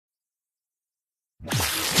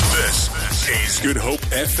This is Good Hope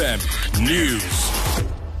FM News.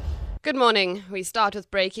 Good morning. We start with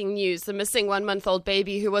breaking news. The missing 1-month-old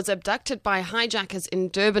baby who was abducted by hijackers in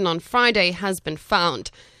Durban on Friday has been found.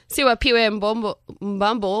 Siwa Piwe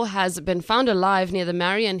Mbambo has been found alive near the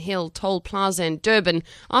Marion Hill Toll Plaza in Durban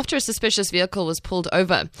after a suspicious vehicle was pulled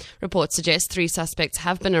over. Reports suggest 3 suspects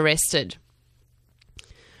have been arrested.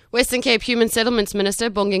 Western Cape Human Settlements Minister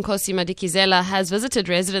Bonginkosi Madikizela has visited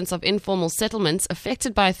residents of informal settlements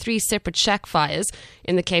affected by 3 separate shack fires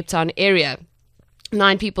in the Cape Town area.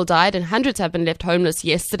 9 people died and hundreds have been left homeless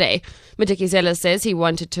yesterday. Madikizela says he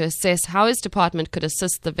wanted to assess how his department could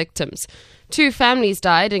assist the victims. 2 families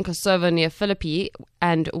died in Kosovo near Philippi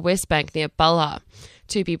and Westbank near Balha.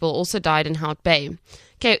 2 people also died in Hout Bay.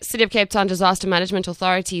 City of Cape Town disaster management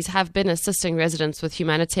authorities have been assisting residents with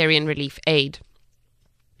humanitarian relief aid.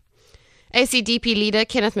 ACDP leader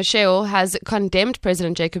Kenneth Masheo has condemned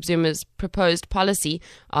President Jacob Zuma's proposed policy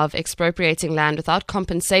of expropriating land without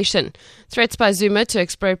compensation. Threats by Zuma to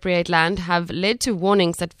expropriate land have led to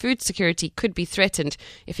warnings that food security could be threatened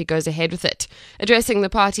if he goes ahead with it. Addressing the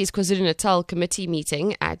party's KwaZulu-Natal committee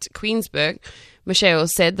meeting at Queensburg, Masheo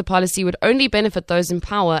said the policy would only benefit those in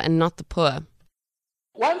power and not the poor.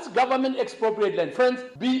 Once government expropriate land, friends,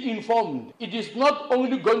 be informed. It is not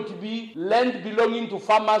only going to be land belonging to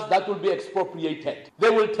farmers that will be expropriated. They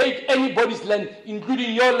will take anybody's land,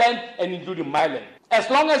 including your land and including my land. As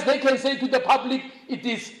long as they can say to the public, it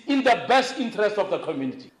is in the best interest of the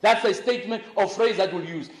community. That's a statement or phrase that we'll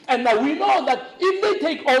use. And now we know that if they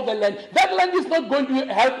take all the land, that land is not going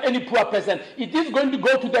to help any poor person. It is going to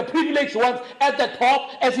go to the privileged ones at the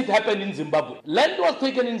top, as it happened in Zimbabwe. Land was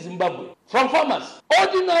taken in Zimbabwe from farmers.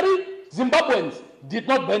 Ordinary Zimbabweans did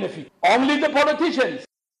not benefit. Only the politicians.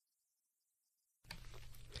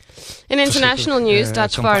 In international news,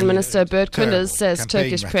 Dutch Foreign Minister Bert Koenders says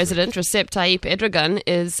Turkish President Recep Tayyip Erdogan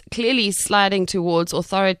is clearly sliding towards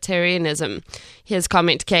authoritarianism. His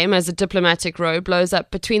comment came as a diplomatic row blows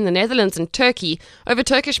up between the Netherlands and Turkey over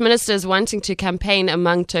Turkish ministers wanting to campaign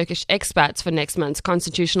among Turkish expats for next month's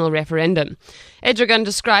constitutional referendum. Erdogan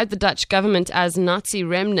described the Dutch government as Nazi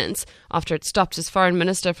remnants after it stopped his foreign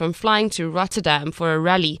minister from flying to Rotterdam for a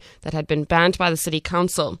rally that had been banned by the city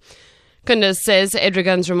council. Koenders says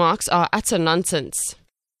Erdogan's remarks are utter nonsense.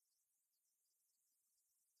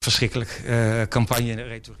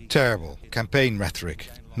 Terrible campaign rhetoric.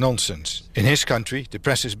 Nonsense. In his country, the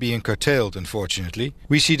press is being curtailed, unfortunately.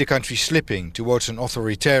 We see the country slipping towards an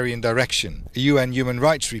authoritarian direction. A UN human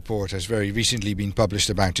rights report has very recently been published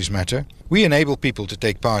about this matter. We enable people to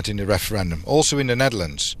take part in the referendum, also in the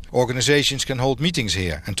Netherlands. Organizations can hold meetings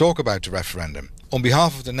here and talk about the referendum. On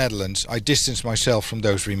behalf of the Netherlands, I distance myself from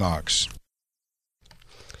those remarks.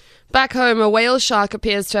 Back home, a whale shark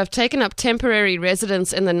appears to have taken up temporary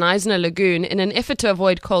residence in the Knysna Lagoon in an effort to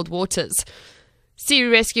avoid cold waters. Sea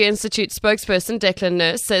Rescue Institute spokesperson Declan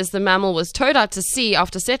Nurse says the mammal was towed out to sea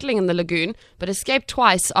after settling in the lagoon, but escaped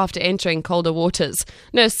twice after entering colder waters.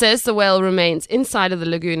 Nurse says the whale remains inside of the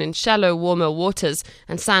lagoon in shallow, warmer waters,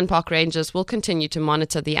 and sandpark rangers will continue to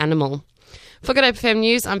monitor the animal. For Good Hope FM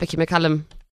News, I'm Vicky McCullum.